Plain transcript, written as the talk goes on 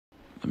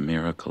The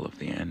miracle of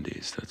the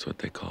Andes, that's what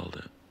they called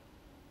it.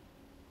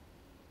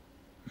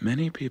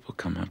 Many people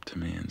come up to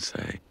me and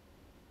say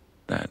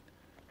that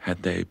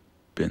had they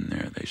been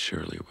there, they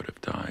surely would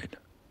have died.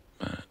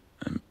 But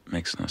it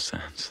makes no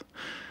sense,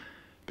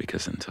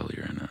 because until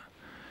you're in a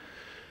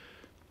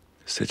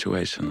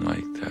situation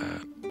like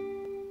that,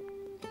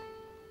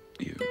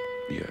 you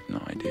have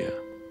no idea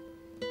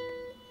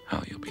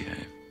how you'll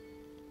behave.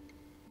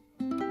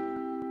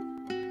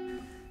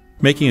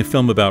 Making a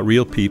film about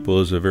real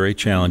people is a very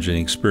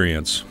challenging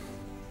experience.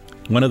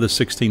 One of the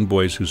 16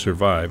 boys who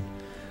survived,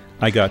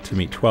 I got to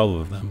meet 12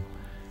 of them.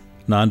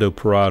 Nando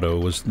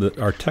Parado was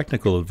our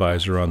technical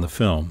advisor on the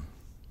film.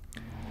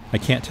 I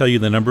can't tell you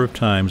the number of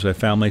times I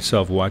found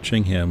myself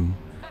watching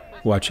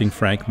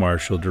Frank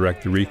Marshall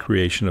direct the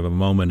recreation of a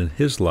moment in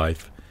his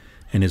life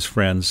and his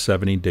friend's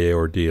 70-day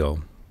ordeal,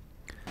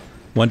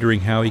 wondering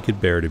how he could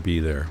bear to be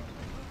there.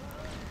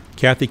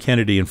 Kathy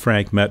Kennedy and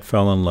Frank met,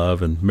 fell in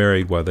love, and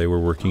married while they were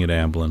working at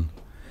Amblin.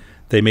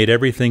 They made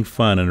everything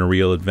fun and a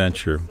real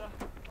adventure.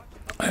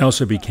 I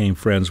also became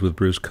friends with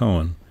Bruce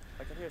Cohen.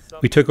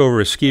 We took over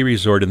a ski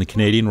resort in the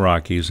Canadian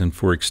Rockies, and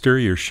for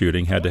exterior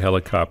shooting had to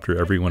helicopter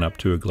everyone up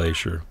to a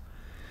glacier.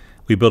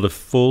 We built a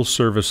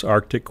full-service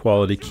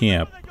Arctic-quality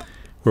camp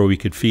where we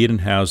could feed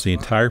and house the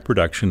entire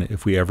production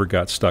if we ever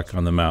got stuck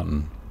on the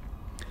mountain.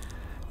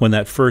 When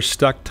that first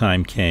stuck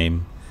time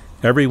came,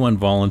 everyone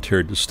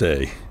volunteered to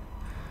stay.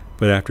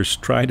 But after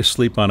trying to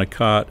sleep on a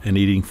cot and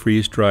eating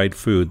freeze-dried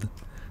food,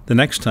 the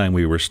next time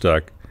we were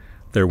stuck,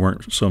 there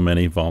weren't so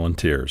many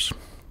volunteers.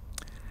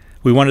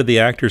 We wanted the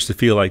actors to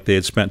feel like they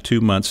had spent 2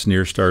 months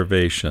near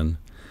starvation,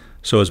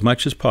 so as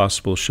much as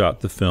possible shot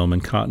the film in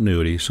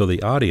continuity so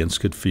the audience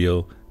could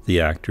feel the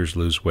actors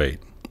lose weight.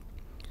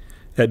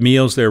 At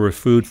meals there were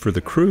food for the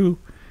crew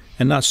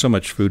and not so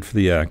much food for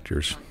the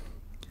actors.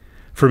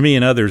 For me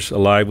and others,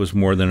 Alive was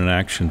more than an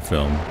action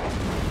film.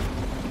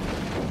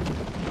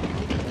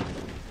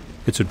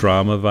 It's a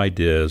drama of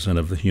ideas and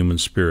of the human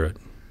spirit.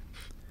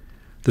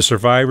 The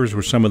survivors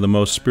were some of the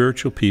most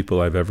spiritual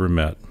people I've ever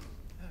met.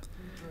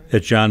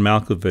 As John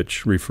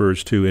Malkovich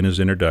refers to in his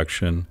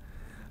introduction,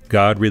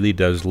 God really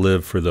does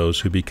live for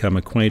those who become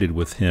acquainted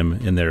with him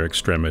in their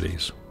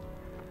extremities.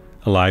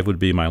 Alive would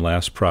be my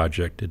last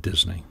project at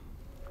Disney.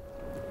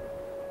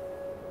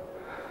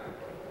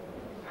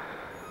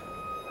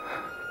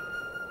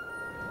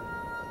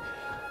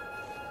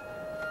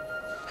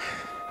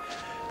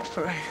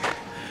 All right.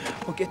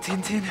 We'll get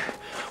Tintin.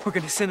 We're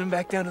gonna send him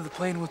back down to the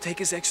plane. We'll take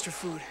his extra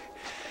food.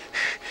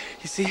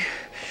 You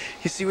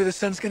see where the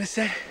sun's gonna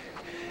set?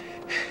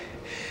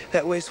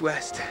 That way's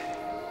west.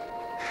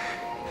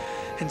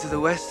 And to the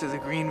west are the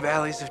green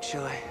valleys of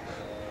Chile.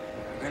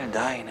 We're gonna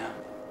die, you know.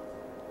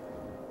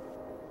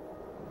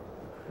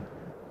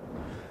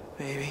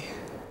 Maybe.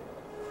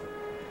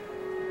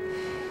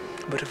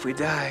 But if we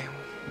die,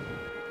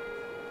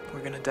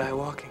 we're gonna die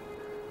walking.